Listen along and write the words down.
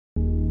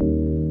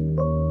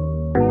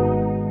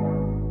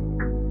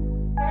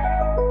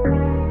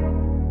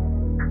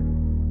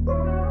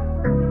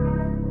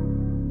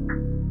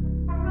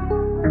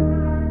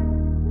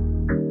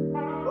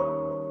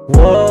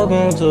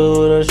Welcome to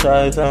the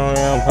Chi-Town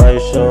Empire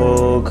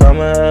Show.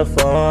 Come and have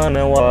fun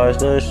and watch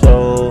the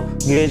show.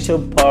 Get your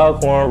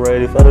popcorn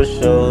ready for the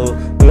show.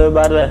 We're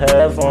about to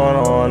have fun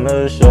on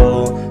the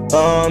show.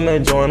 Come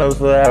and join us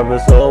for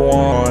episode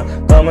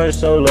 1. Come and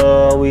show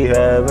love, we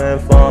having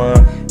fun.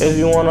 If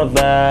you wanna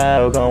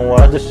vibe, come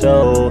watch the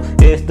show.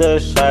 It's the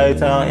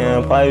Chi-Town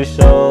Empire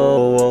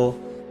Show.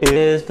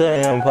 It's the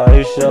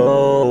Empire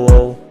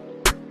Show.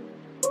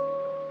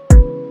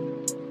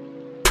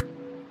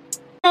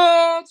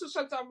 To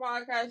shut up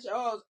podcast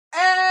shows.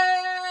 Angel,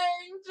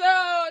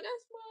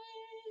 that's my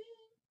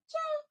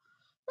angel.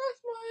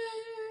 That's my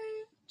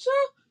angel.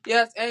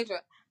 Yes, Angel.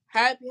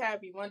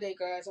 Happy Monday,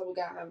 guys. So we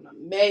got an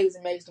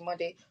amazing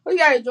Monday. We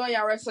gotta enjoy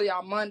y'all rest of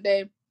y'all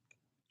Monday.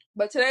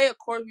 But today, of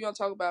course, we're gonna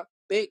talk about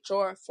Big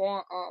George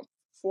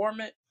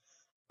Foreman.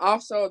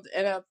 Also the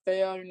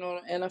NFL,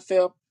 the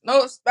NFL.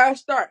 No, it's about to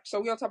start. So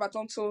we're gonna talk about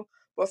them too.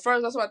 But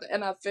first, let's talk about the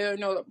NFL.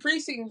 The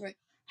preseason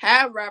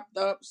have wrapped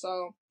up,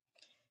 so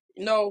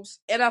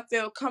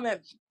NFL coming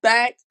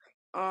back.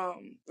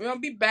 We're gonna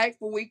be back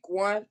for week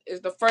 1.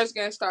 Is the first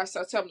game starts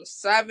September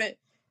 7th.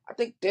 I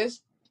think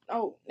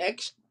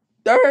next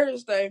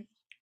Thursday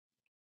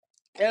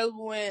is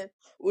when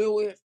we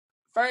will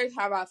first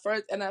have our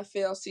first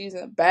NFL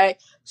season back.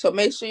 So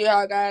make sure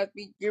y'all guys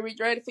get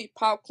ready for your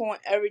popcorn,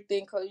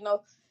 everything, because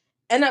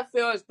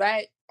NFL is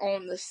back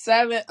on the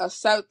 7th of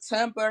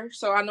September.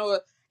 So I know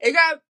it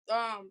got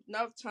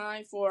enough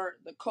time for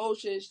the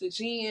coaches, the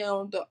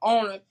GM, the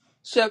ownership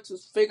to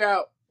figure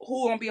out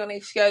who gonna be on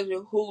their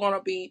schedule, who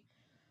gonna be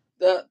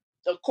the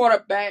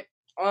quarterback,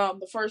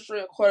 the first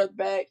string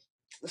quarterback,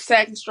 the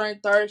second string,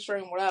 third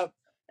string, whatever,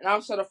 and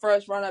also the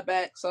first running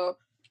back. So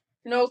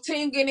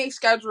team getting their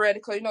schedule ready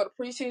because the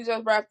preseason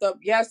just wrapped up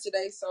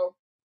yesterday. So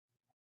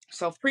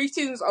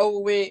preseason's over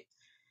with.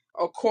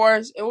 Of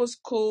course, it was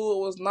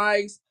cool. It was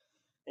nice.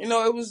 It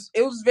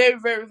was very,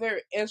 very,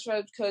 very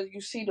interesting because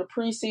you see the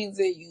preseason,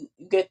 you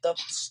get the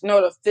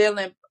the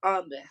feeling,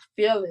 the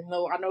feeling.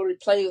 I know the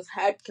players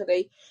happy because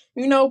they,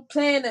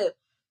 playing it.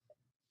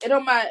 It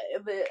don't matter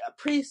if it's a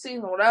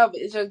preseason or whatever.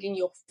 It's just getting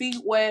your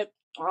feet wet,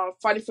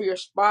 fighting for your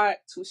spot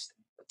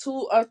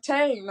to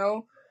attain.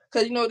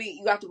 Because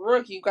you got the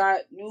rookie, you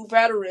got new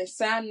veterans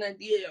signing a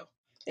deal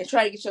and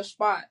try to get your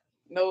spot.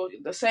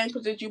 The same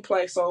position you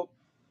play, so.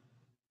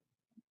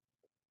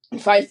 You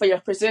fight for your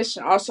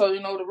position. Also,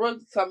 the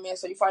rookie come in,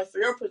 so you fight for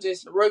your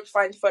position. The rookie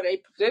fighting for their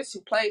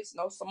position place,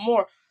 some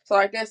more. So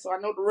like that. So I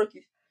know the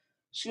rookie,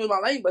 excuse my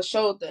language, but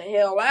showed the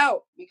hell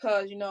out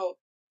because,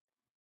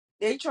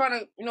 they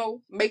trying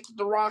to, make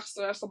the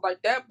roster and stuff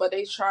like that, but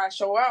they try to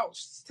show out.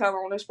 Tell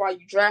them that's why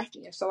you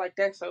drafting and stuff like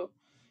that. So,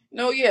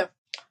 yeah.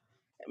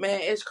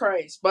 Man, it's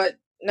crazy. But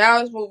now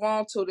let's move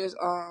on to this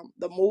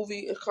the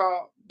movie. It's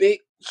called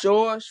Big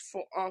George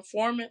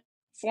Foreman.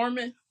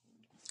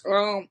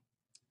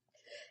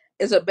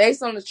 It's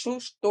based on a true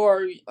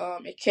story.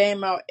 It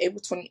came out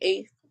April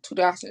 28th,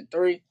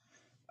 2003.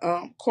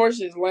 Of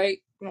course, it's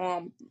late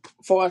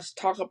for us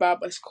to talk about,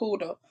 but it's cool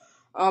though.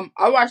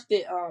 I watched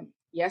it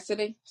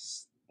yesterday.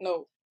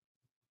 No,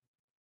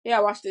 yeah,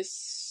 I watched this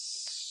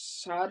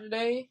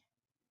Saturday.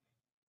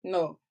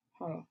 No,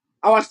 hold on.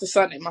 I watched the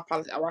Sunday. My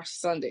apologies. I watched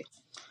Sunday,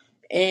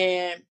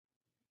 and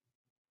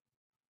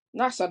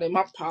not Sunday.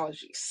 My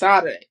apologies.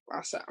 Saturday.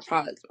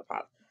 Apologies.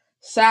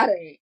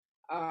 Saturday.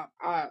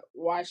 I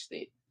watched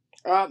it.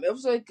 It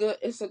was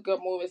it's a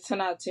good movie.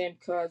 10 out of 10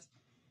 because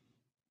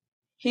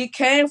he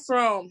came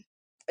from.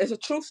 It's a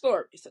true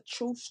story. It's a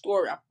true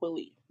story, I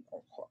believe.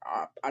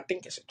 I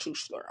think it's a true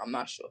story. I'm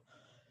not sure,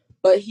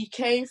 but he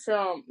came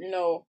from.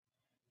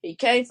 He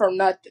came from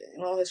nothing.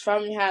 His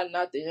family had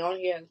nothing.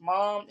 He had his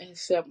mom and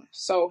his siblings.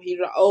 So he's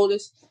the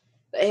oldest.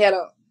 They had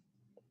a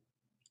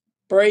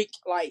break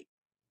like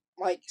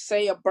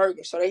say a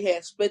burger. So they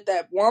had split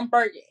that one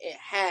burger in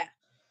half.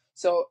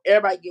 So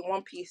everybody get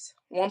one piece.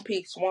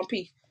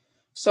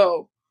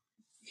 So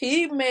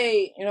he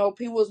made,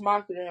 people was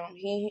mocking him.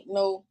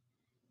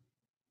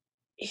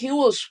 He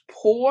was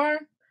poor,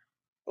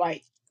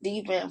 like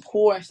deep and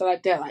poor and stuff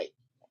like that. Like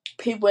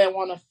people didn't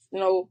want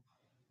to,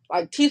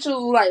 like teachers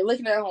were like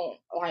looking at him,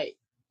 like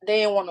they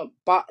didn't want to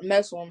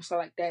mess with him and stuff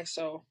like that.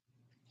 So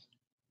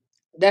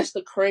that's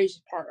the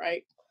crazy part,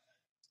 right?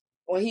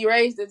 When he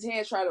raised his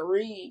hand, tried to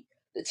read,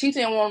 the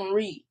teacher didn't want him to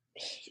read.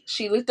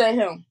 She looked at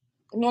him,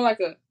 like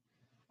I'm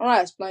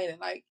not explaining,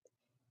 like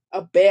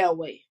a bad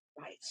way.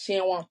 Like she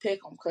didn't want to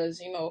pick him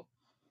because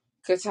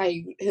how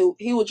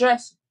he was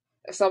dressed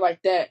and stuff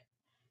like that.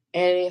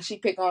 And then she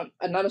picked on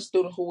another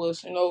student who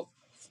was,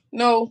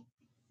 no,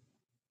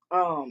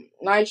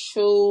 nice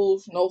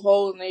shoes, no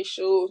holes in their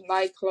shoes,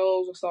 nice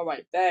clothes and stuff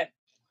like that.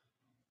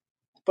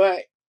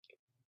 But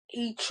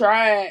he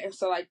tried and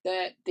stuff like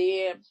that.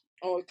 Then,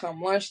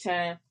 come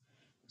lunchtime,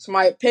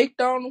 somebody picked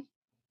on him.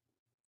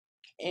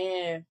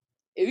 And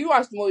if you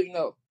watch the movie,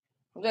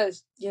 I'm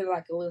just getting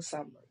like a little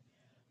summary.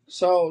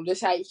 So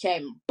this how he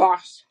became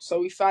boss. So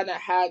we found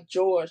out how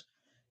George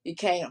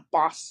became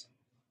boss.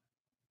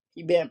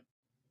 That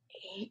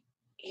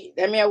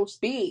man was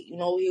big. He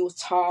was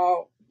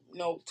tall.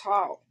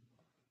 Tall.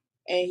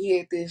 and he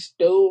had this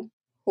dude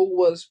who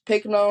was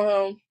picking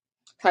on him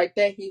like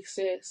that. He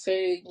said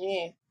it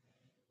again.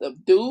 The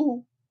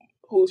dude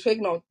who was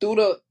picking on threw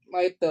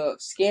the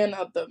skin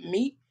of the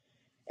meat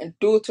and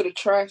threw it to the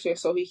trash can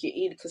so he could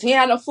eat it. Because he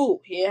had no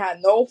food. He had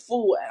no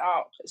food at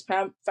all. His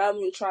family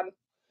was trying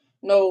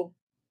to,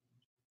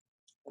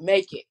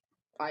 make it.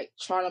 Like,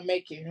 trying to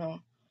make it,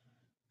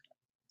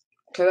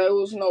 Because there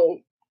was no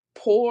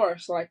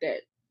pores like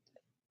that,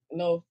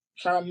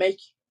 trying to make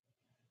it.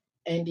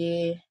 And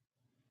then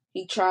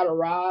he tried to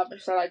rob and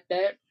stuff like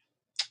that.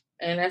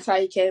 And that's how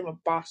he became a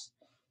boss.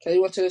 Because he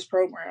went to this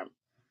program.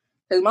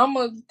 His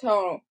mama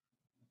told him,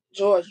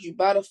 George, you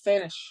better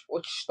finish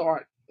what you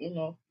started.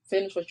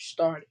 Finish what you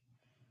started.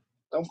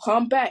 Don't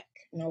come back.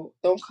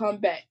 Don't come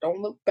back.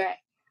 Don't look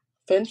back.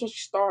 Finish what you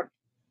started.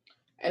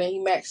 And then he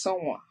met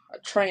someone, a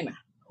trainer,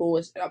 who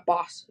was a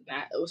boss.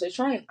 Now, it was a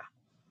trainer.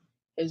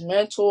 His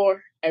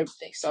mentor,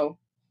 everything. So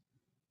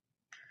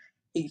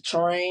he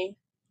trained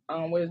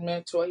with his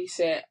mentor. He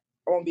said,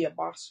 I want to be a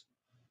boss.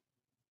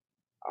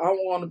 I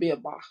don't want to be a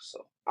boss.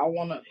 So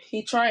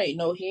he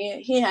trained.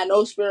 He had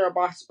no spirit of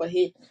boss, but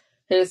his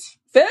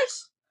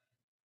fist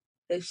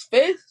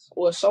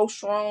was so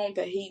strong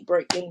that he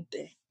broke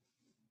anything.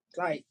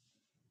 Like,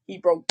 he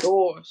broke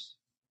doors.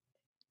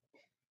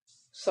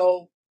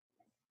 So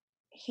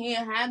he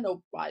didn't have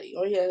nobody.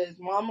 Or he had his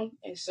mama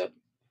and something.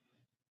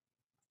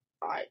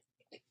 Like,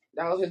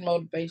 that was his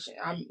motivation.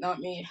 I'm not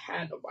mean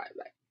had nobody.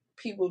 Like,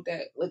 people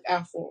that look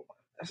out for him.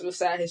 That's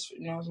beside his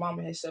mama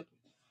and his siblings.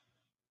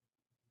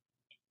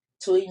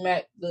 Till he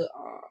met the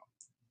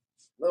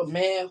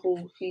man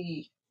who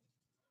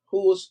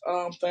was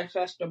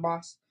fast the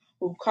boss,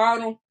 who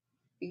caught him.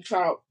 He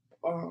tried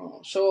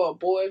to show a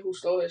boy who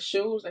stole his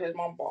shoes that his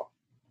mom bought.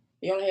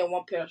 He only had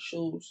one pair of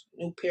shoes,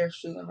 new pair of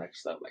shoes and like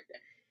stuff like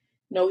that.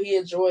 He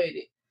enjoyed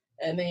it.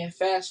 And then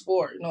fast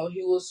forward,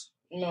 he was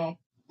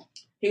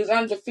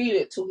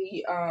undefeated till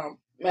he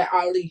met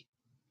Ali.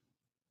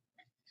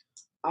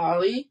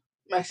 Ali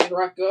messed his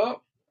record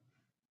up,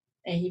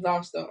 and he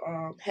lost the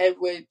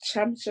heavyweight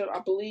championship, I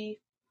believe.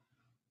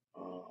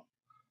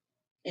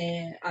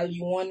 And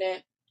Ali won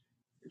that.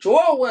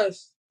 George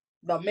was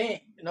the man.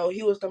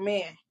 He was the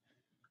man.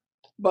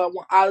 But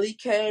when Ali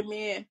came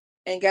in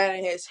and got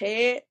in his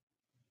head,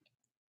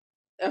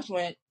 that's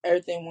when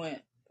everything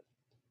went.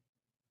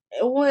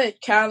 It went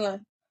kind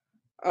of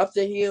up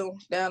the hill,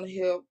 down the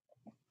hill.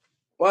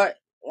 But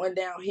when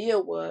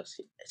downhill was,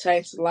 it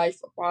changed the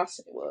life of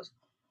Boston. Was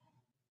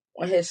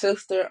when his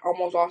sister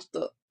almost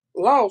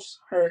lost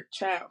her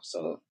child.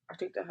 So I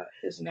think that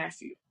his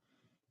nephew,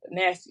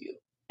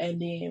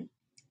 and then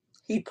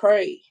he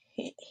prayed.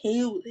 I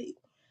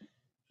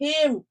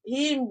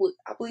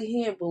believe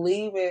he didn't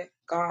believe in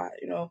God.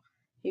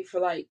 He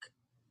feel like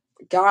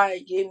God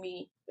gave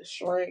me the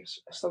strength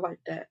and stuff like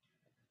that.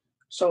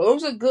 So it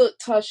was a good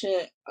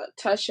touching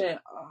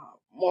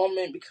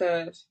moment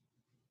because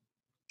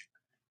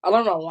I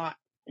learned a lot.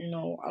 I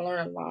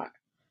learned a lot.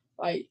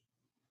 Like,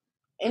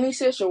 any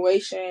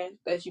situation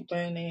that you've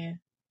been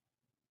in,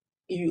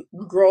 you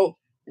grow.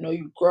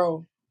 You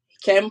grow. He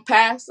came a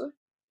pastor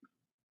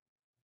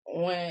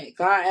when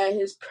God had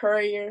his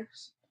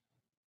prayers.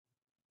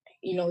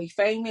 He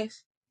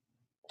famous.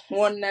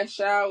 One in that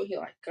shower, he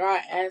like,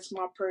 God asked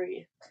my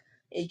prayer.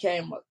 He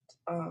came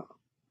a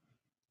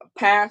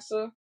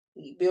pastor.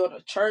 He built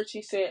a church.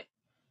 He said,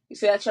 "You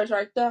see that church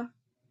right there?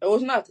 It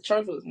was not. The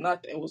church was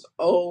nothing. It was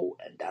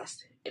old and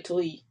dusty until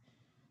he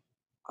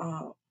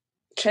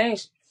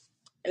changed.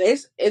 And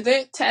it's in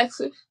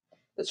Texas.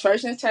 The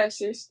church in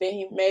Texas. Then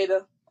he made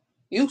a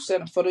youth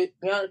center for the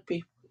younger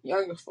people,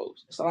 younger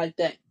folks, stuff like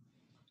that.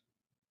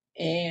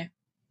 And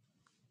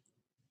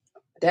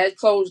that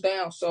closed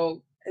down.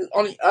 So his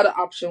only other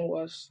option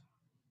was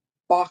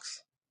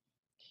boxing.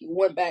 He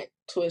went back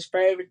to his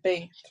favorite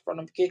thing from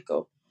the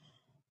get-go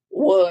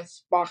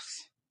was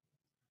boxing.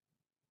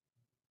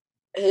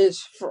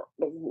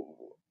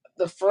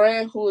 The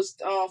friend who was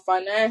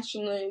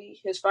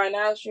his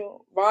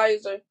financial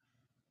advisor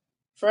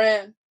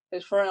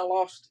his friend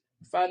lost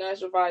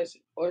financial advisor,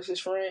 or his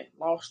friend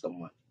lost the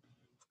money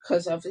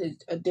because of his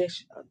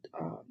addiction,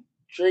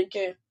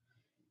 drinking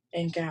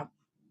and gambling.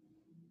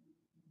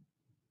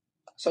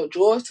 So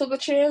George took a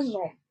chance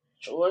on him.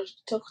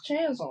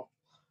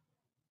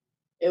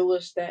 It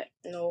was that,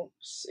 if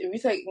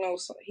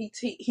you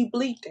take, he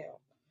believed him.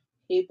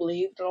 He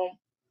believed him,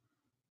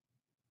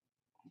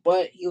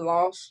 but he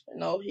lost,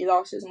 he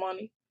lost his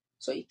money.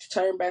 So he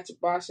turned back to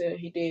boxing.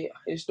 He did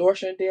his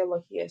endorsement deal,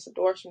 like he has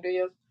endorsement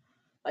deals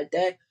like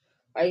that.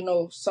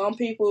 Some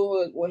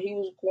people, when he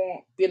was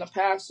being a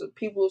pastor,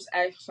 people was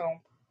asking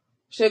him,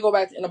 should go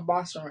back in the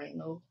boxing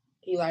ring.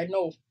 He like,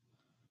 no,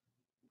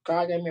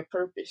 God gave me a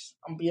purpose.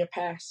 I'm be a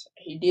pastor.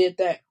 He did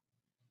that.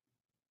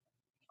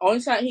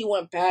 Only time he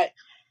went back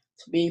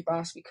to be a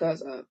boss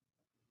because of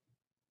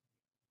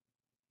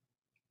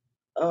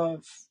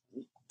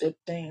the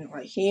thing.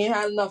 Like, he ain't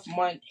had enough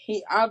money.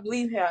 I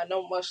believe he had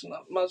no much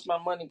of my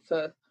money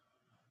because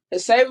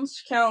his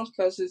savings accounts,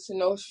 because it's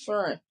his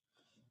friend.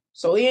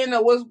 So he didn't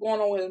know what's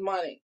going on with his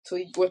money till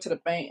he went to the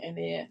bank, and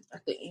then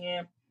at the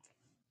end,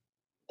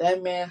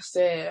 that man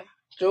said,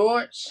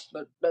 George,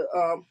 the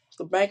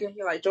banker,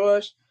 he like,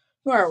 George,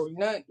 you don't have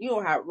nothing. You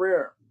don't have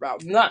real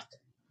about nothing.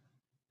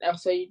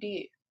 That's what he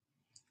did.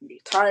 He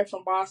retired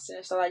from Boston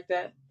and stuff like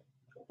that.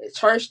 His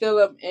church still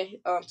up in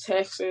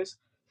Texas.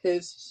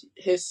 His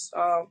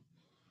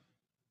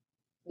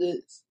the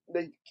what's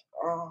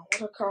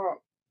it called?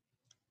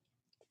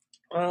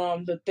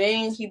 The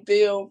thing he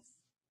built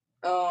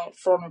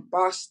from the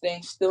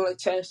Boston still in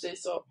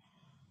Texas.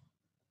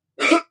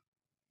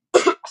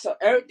 So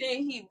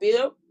everything he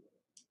built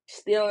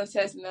still in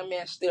Texas, and that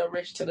man still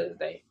rich to this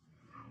day.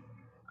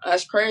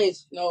 That's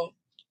crazy. You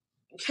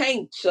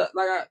can't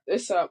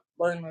it's up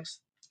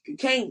burners. You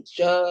can't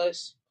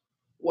judge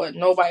what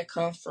nobody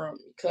comes from,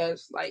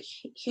 because like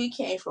he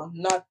came from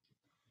nothing.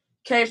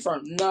 Came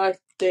from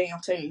nothing.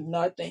 I'm telling you,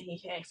 nothing. He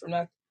came from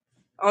nothing.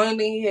 Only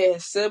thing he had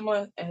his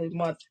sibling and his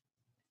mother.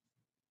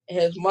 And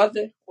his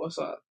mother was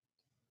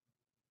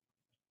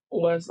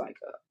like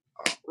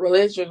a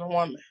religious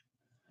woman.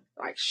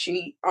 Like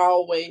she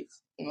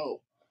always,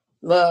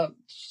 loved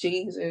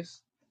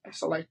Jesus and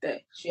stuff like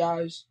that. She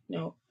always,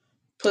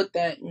 put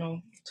that,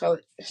 tell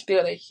it,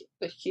 instill the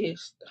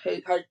kids,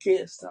 her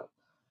kids stuff.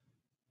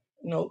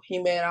 He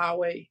made our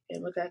way,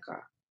 and look at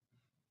God.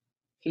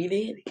 He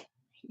did it.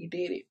 He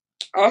did it.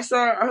 Also,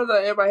 I heard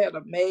that everybody had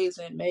an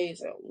amazing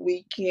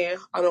weekend.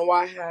 I know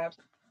I have.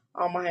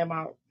 I had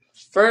my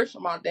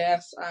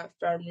dad's side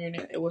family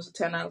reunion. It was a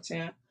 10 out of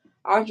 10.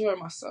 I enjoyed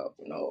myself,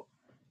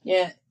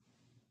 Yeah,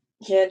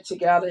 getting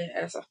together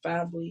as a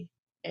family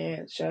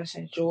and just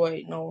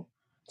enjoy,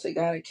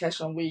 together,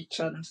 catch on with each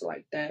other and stuff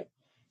like that.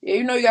 Yeah,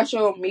 you got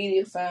your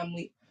immediate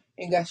family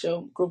and got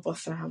your group of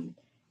family.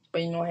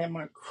 But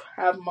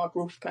having my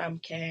group of family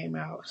came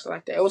out, stuff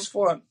like that. It was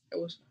fun.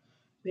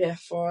 We had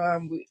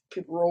fun.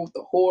 People rode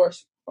the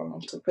horse,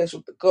 took pictures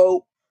with the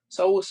goat.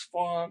 So it was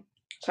fun.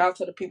 Shout out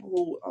to the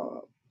people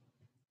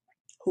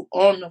who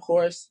own the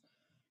horse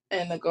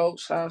and the goat.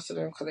 Shout out to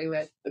them because they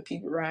let the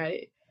people ride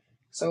it.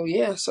 So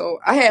yeah, so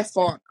I had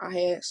fun. I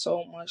had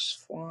so much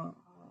fun.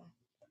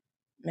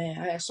 Man,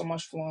 I had so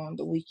much fun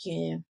the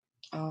weekend.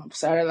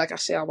 Saturday, like I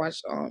said, I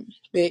watched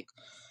Big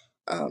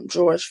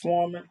George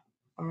Foreman.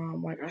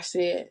 Like I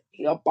said,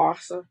 he a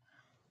boxer.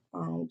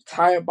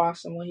 Retired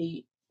boxer when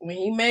he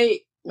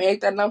made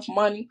that enough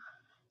money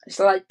and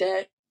stuff like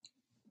that,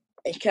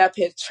 and kept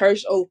his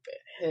church open,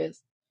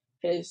 his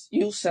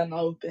youth center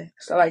open,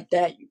 stuff like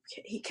that.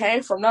 He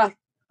came from nothing.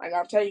 Like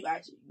I'm telling you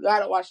guys, you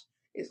gotta watch.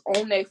 It's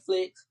on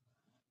Netflix.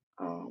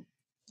 I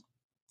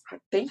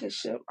think it's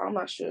shit. I'm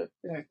not sure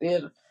in the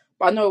theater,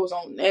 but I know it was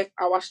on Net.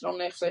 I watched it on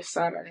Netflix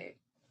Saturday.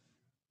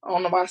 I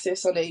don't know why I said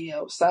Sunday. Yeah,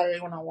 it was Saturday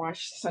when I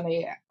watched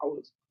Sunday. I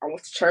went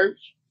to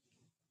church.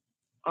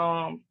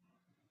 Then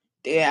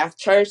after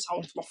church, I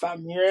went to my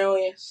family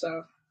reunion.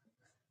 So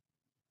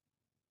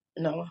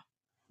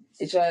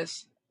it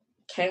just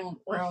came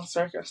around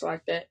circles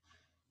like that.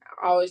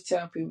 I always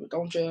tell people,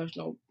 don't judge.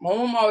 No, my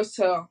mom always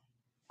tell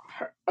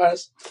her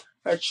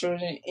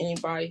children,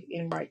 anybody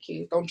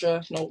kids, don't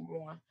judge no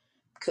one.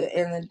 Cause at the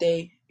end of the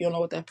day, you don't know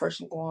what that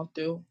person going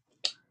through.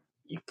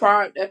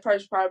 That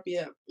person probably be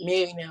a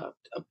millionaire,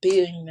 a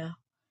billionaire.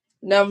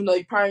 You never know.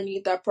 You probably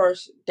need that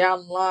person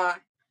down the line,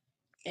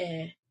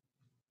 and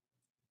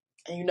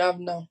you never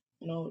know.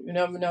 You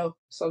never know.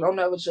 So don't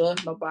ever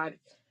judge nobody,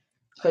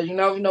 cause you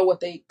never know what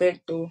they've been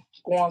through,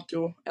 going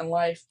through in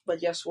life. But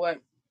guess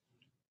what?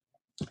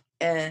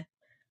 And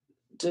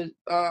the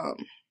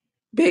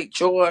Big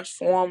George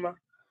Foreman,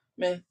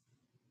 man,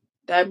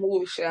 that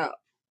movie shot.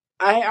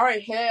 I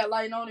already had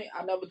light on it.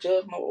 I never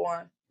judged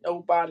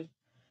nobody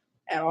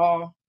at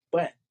all.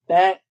 But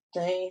that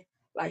thing,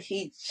 like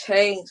he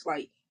changed,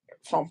 like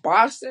from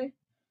Boston.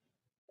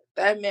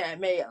 That man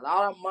made a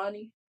lot of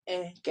money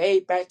and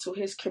gave back to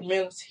his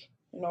community.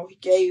 He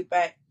gave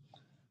back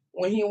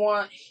when he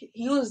won.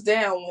 He was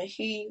down when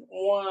he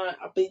won.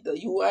 I think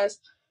the U.S.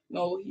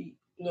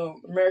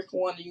 America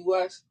won the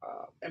U.S.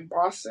 In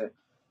Boston.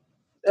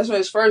 That's when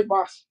his first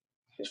box.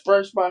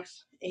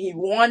 And he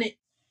won it,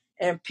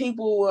 and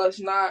people was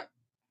not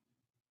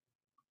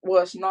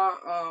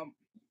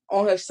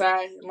on his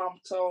side. His mama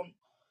told.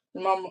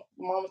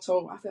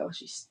 I feel like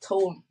she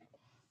told him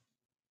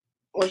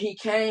when he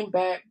came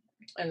back,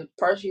 and the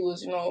person he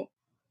was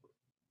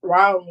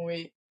riding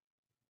with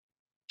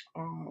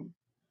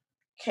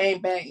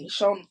came back and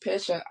showed him a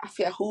picture. I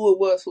forget who it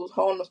was who was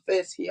holding the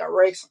fist. He a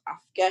racer. I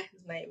forgot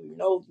his name.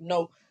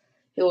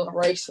 He was a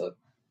racer.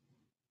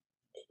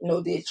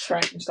 Did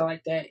track and stuff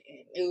like that.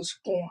 And it was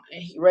going,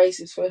 and he raised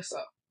his fist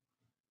up,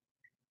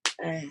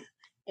 and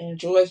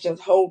George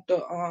just hold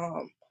the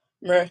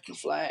American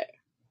flag,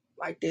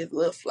 like this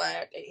little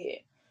flag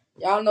they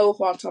had. Y'all know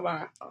who I'm talking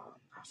about. I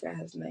forgot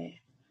his name,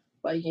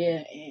 but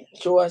yeah, and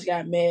George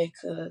got mad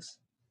because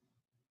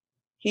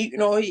he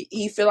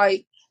feel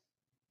like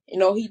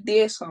he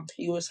did something.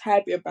 He was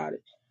happy about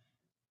it,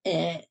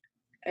 and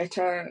it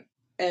turned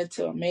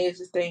into a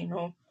amazing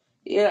thing.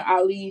 Yeah,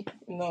 Ali,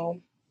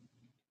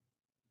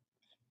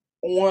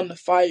 won the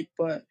fight,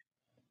 but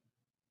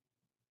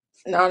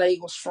now they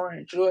was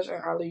friends. George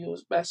and Ali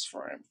was best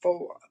friend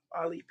before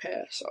Ali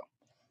passed. So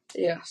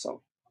yeah,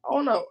 so I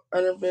don't know.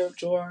 Interview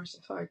George,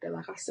 stuff like that.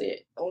 Like I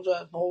said, don't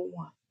judge no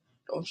one.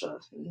 Don't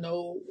judge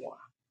no one.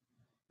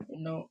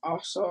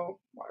 Also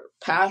my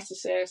pastor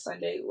said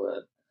Sunday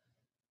was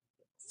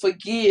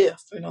forgive.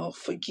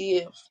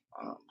 Forgive.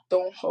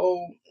 Don't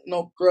hold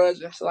no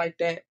grudges like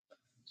that.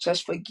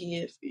 Just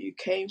forgive. You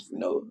came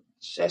from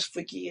just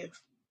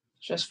forgive.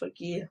 Just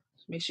forgive.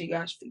 Make sure you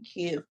guys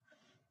forgive.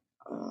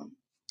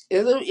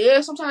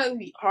 Sometimes it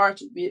be hard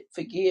to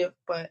forgive,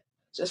 but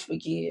just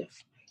forgive.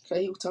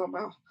 Okay, he was talking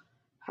about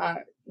how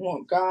you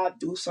want God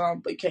to do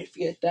something, but you can't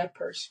forget that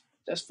person.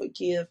 Just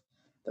forgive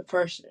the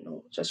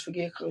person, Just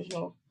forgive because,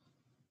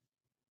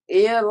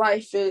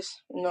 life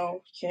is,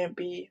 can't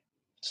be,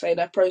 say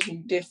that person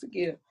you did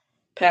forgive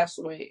passed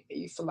away,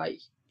 and you feel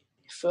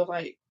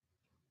like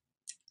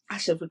I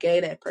should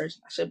forgive that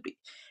person. I should be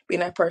in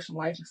that person's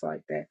life and stuff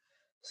like that.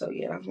 So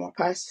yeah, that's what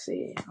my pastor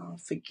said.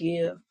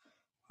 Forgive.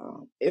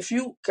 If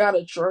you got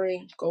a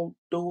dream, go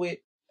do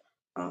it.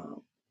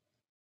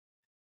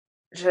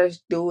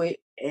 Just do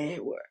it.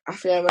 And I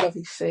forget whatever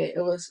he said.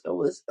 It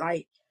was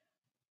like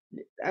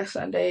that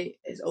Sunday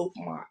has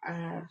opened my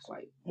eyes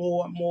like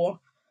more and more.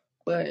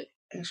 But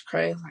it's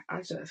crazy. Like I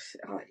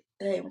like,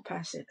 damn, my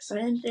pastor said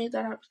the same things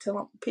that I have to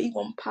tell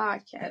people on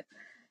podcast.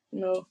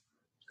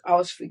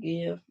 Always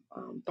forgive.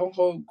 Don't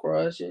hold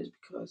grudges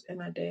because in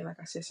that day, like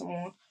I said,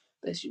 someone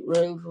that you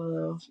really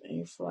love and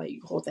you feel like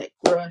you hold that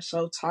grudge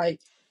so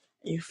tight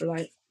and you feel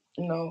like,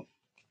 you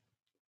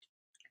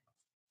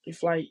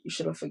feel like you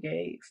should have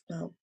forgave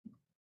them.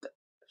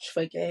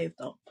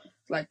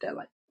 Like that,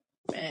 like,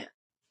 man.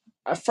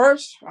 At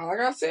first, like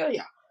I said,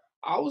 yeah,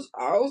 I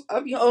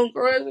be holding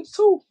grudges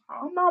too.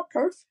 I'm not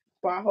perfect,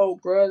 but I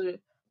hold grudges,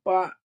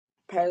 but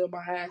pat on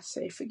my ass,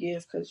 say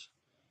forgive, because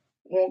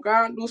when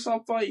God do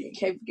something for you, you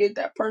can't forget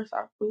that person.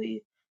 I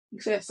believe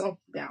you said something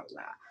that was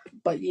loud,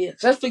 but yeah,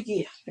 just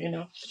forgive.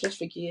 Just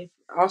forgive.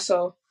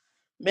 Also,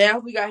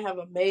 man, we gotta have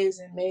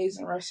amazing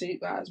rest of you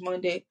guys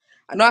Monday.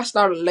 I know I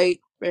started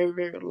late, very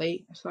very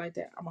late. It's like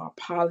that. My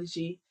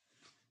apology,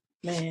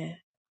 man,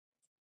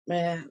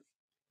 man.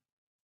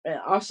 And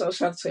also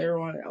shout out to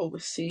everyone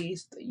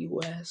overseas, the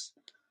US.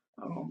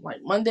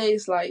 Like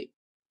Mondays, like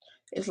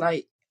it's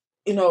like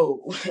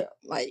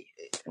like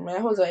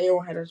man, Jose,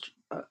 everyone had a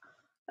like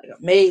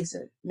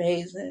amazing,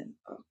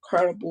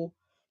 incredible,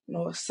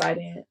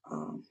 exciting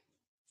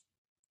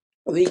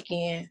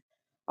weekend.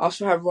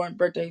 Also have one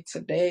birthday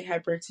today.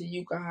 Happy birthday to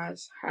you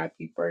guys.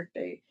 Happy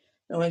birthday.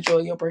 Enjoy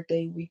your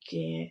birthday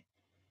weekend.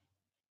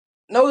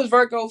 It's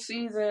Virgo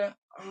season.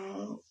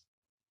 I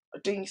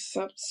think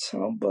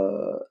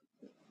September.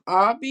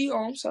 I'll be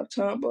on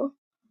September.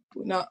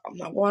 I'm not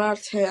going out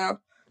of town,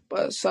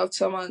 but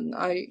September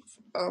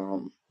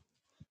 9th.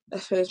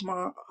 That's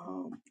my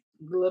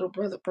little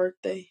brother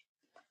birthday.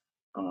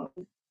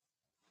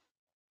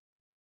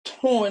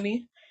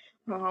 20.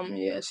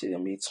 Yeah, she's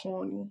gonna be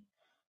 20.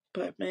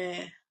 But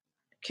man,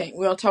 we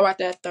gonna talk about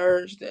that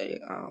Thursday.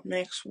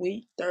 Next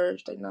week,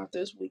 Thursday, not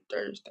this week,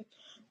 Thursday.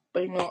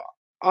 But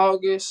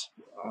August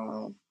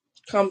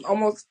comes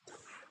almost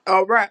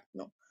a wrap.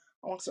 No,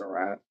 almost a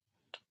wrap.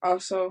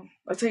 Also,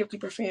 let's take a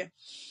deeper fan.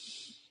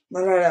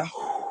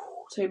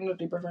 Take a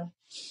deeper fan.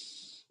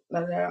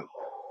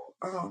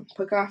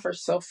 Put God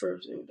first, self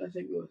first. That's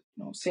if you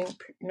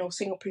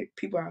single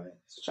people out there.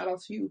 Shout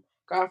out to you.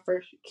 God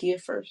first, your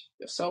kid first,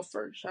 yourself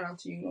first. Shout out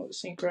to you, the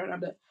single girl out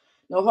there.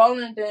 No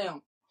holding it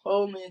down.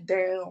 Holding it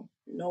down.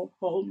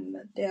 Holding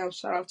it down.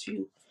 Shout out to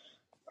you.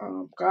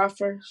 God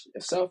first,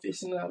 yourself,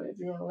 if you're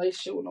in a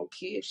relationship with no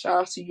kids,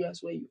 shout out to you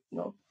as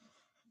well.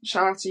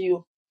 Shout out to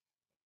you.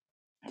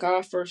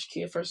 God first,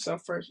 kid first,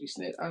 self first. You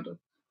snitch out of.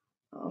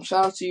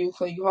 Shout out to you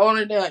because you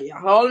holding it down. You're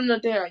holding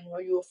it down.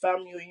 You a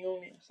family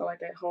reunion, stuff like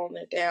that, holding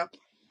it down.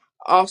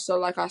 Also,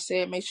 like I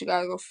said, make sure you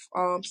guys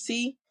go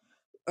see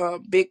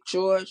Big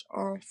George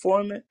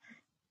Foreman.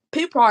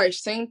 People probably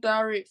seen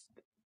that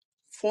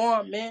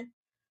Foreman.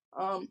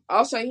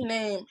 Also he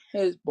named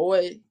his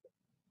boy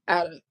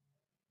out of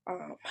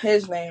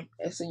his name.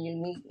 It's a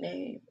unique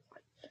name.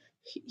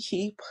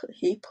 He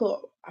put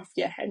I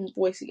forget how many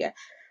boys he got,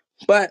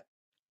 but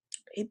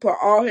he put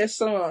all his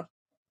sons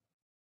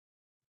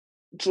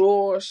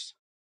George.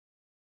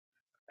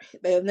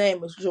 Their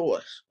name is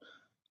George.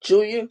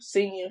 Junior,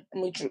 senior.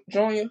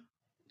 Junior,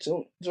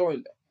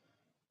 junior.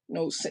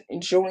 No,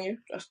 junior.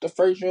 That's the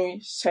first junior,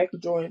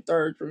 second junior,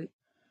 third junior.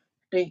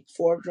 I think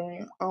fourth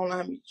junior. I don't know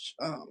how many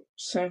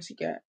sons he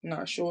got. I'm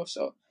not sure.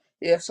 So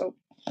yeah. So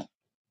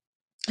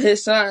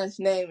his son's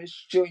name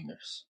is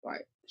Juniors,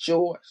 like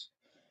George.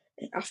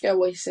 And I forgot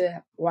what he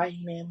said. Why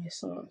he named his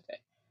son that.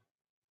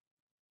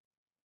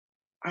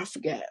 I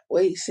forgot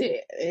what he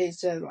said.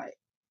 It's just like,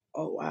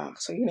 oh wow.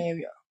 So you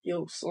name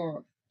your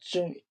son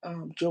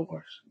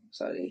George.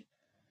 So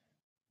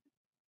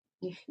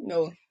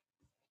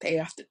they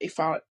after they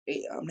father,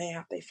 they name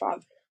after their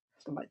father,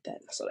 something like that.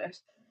 So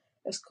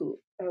that's cool.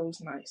 That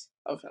was nice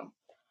of him.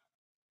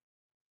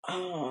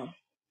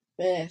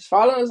 Man,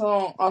 follow us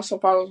on our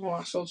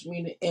social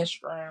media,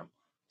 Instagram,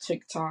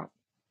 TikTok.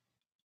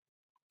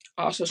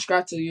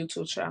 Subscribe to the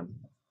YouTube channel.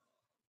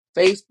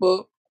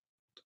 Facebook,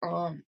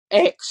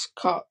 X,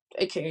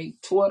 aka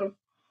Twitter.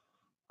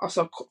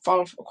 Also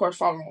follow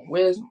on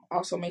Wisdom.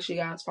 Also make sure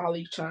you guys follow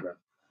each other.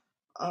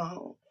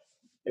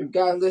 If you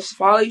guys listen,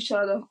 follow each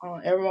other.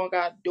 Everyone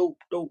got dope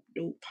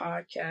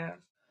podcast.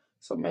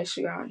 So make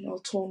sure you guys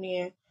tune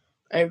in.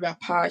 Everybody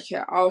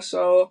podcast.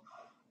 Also,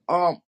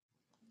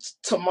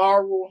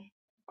 tomorrow,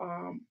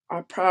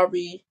 I'll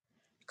probably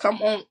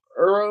come on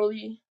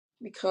early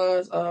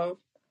because of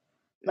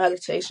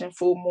meditation,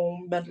 full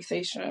moon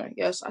meditation.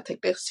 Yes, I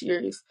take that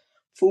serious.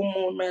 Full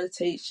moon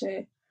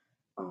meditation.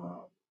 I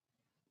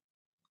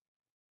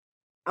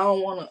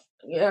don't wanna.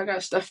 Yeah, I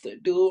got stuff to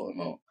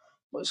do.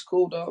 But it's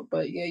cool though.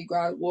 But yeah, you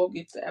guys will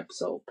get the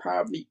episode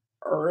probably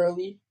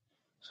early.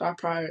 So I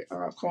probably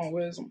come on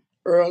with some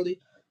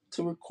early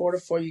to record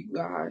it for you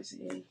guys,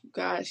 and you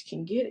guys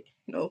can get it.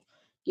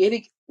 Get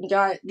it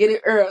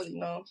early.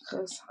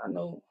 Because I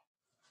know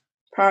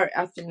probably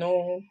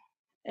afternoon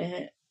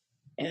and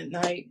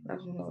night.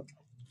 That's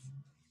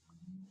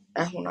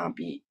when I'll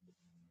be.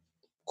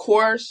 Of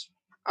course,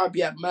 I'll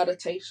be at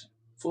meditation,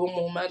 full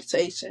moon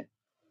meditation.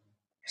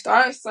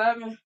 Start at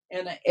 7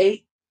 and at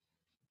 8.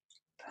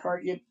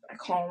 Probably get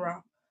back home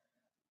around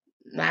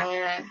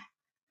 9.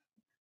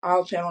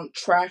 I'll be on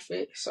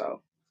traffic,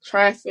 so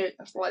traffic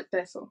and stuff like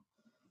that. So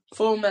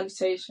full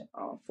meditation,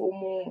 full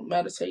moon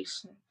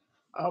meditation.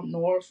 Up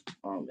north,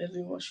 if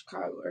you in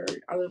Chicago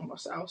area, I live on the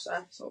south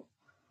side, so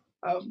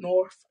up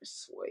north,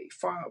 it's way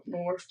far up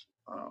north.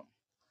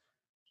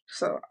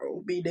 So I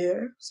will be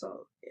there.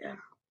 So yeah,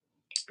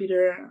 be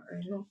there.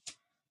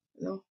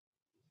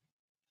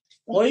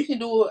 Or you can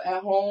do it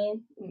at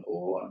home,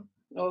 or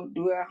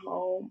do it at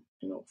home.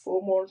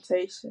 Full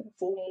meditation,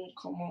 full moon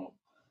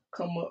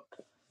come up.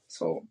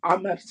 So I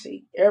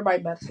meditate.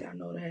 Everybody meditate. I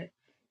know that,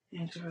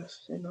 and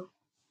just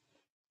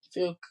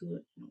feel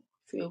good.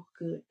 Feel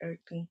good.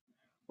 Everything.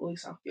 At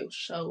least I feel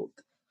showed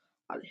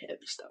all the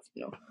heavy stuff.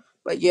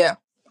 But yeah,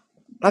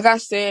 like I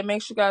said,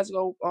 make sure you guys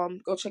go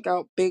check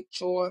out Big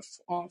George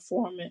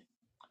Foreman.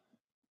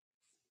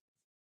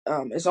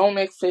 It's on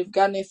Netflix.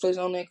 Got Netflix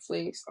on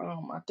Netflix.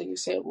 I think it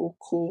said real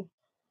cool,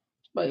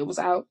 but it was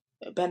out.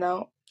 It been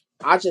out.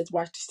 I just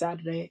watched it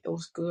Saturday. It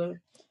was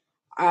good.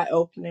 Eye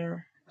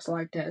opener. It's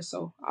like that.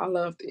 So I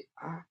loved it.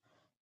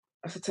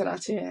 That's a 10 out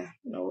of 10. A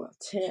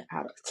 10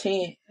 out of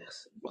 10. It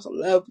was a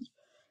lovely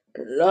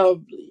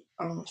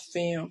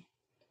film.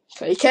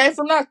 So it came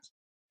from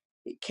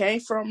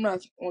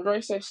nothing. When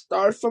Drake said,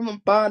 started from the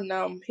bottom,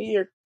 now I'm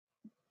here.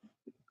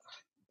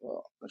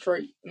 Well,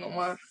 Drake,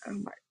 why?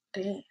 I'm like,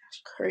 damn,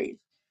 that's crazy.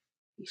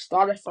 He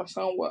started from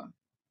somewhere.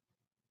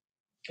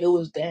 It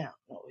was down.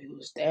 It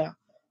was down.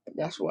 But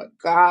that's what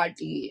God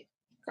did.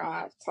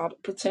 God saw the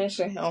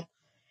potential in him.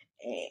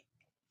 And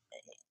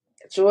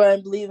Joy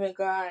and believe in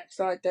God,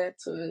 stuff like that,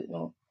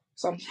 to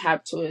something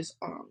happened to his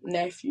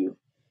nephew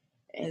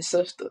and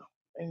sister,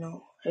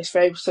 his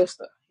favorite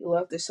sister. He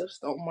loved his sister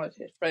so much,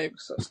 his favorite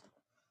sister.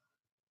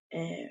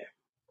 And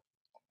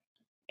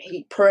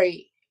he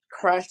prayed,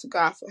 cried to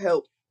God for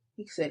help.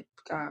 He said,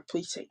 God,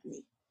 please take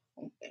me.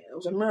 And it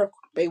was a miracle.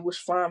 The baby was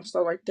fine,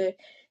 stuff like that.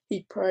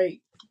 He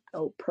prayed,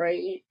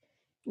 prayed.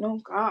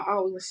 God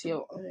always listens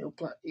to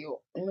you.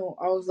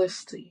 Always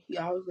listen to you. He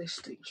always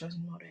listens to you. Just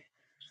know that.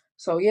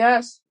 So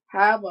yes,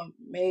 have an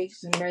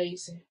amazing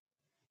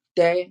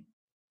day.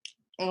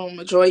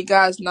 Enjoy you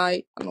guys'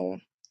 night.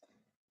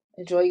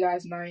 Enjoy you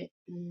guys' night.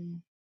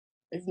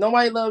 If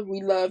nobody loves you,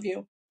 we love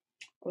you.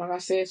 Like I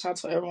said, shout out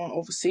to everyone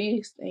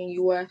overseas in the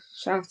U.S.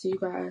 Shout out to you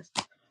guys.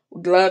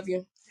 We love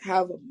you.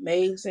 Have an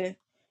amazing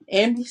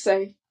and be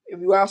safe. If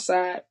you're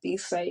outside, be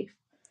safe.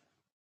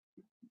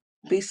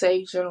 Be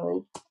safe,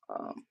 general.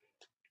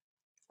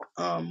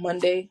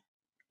 Monday.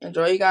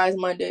 Enjoy you guys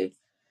Monday.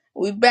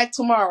 We'll be back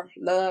tomorrow.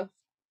 Love.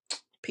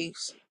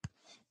 Peace.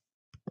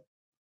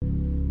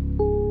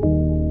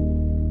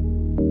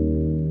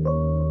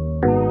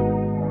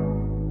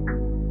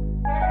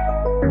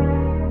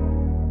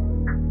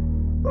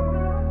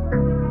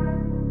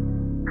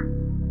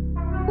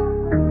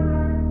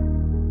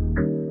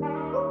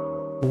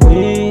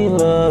 We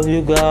love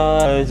you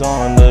guys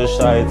on the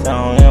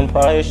Chi-Town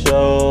Empire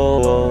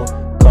Show.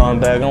 Come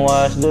back and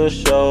watch the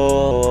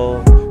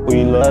show.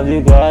 We love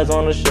you guys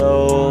on the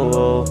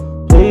show.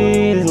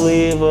 Please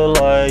leave a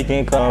like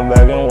and come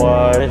back and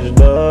watch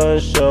the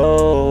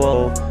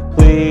show.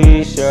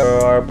 Please share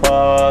our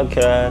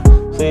podcast.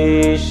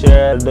 Please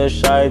share the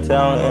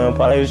Chi-Town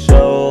Empire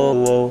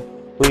Show.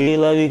 We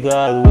love you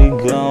guys. We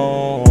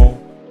gone.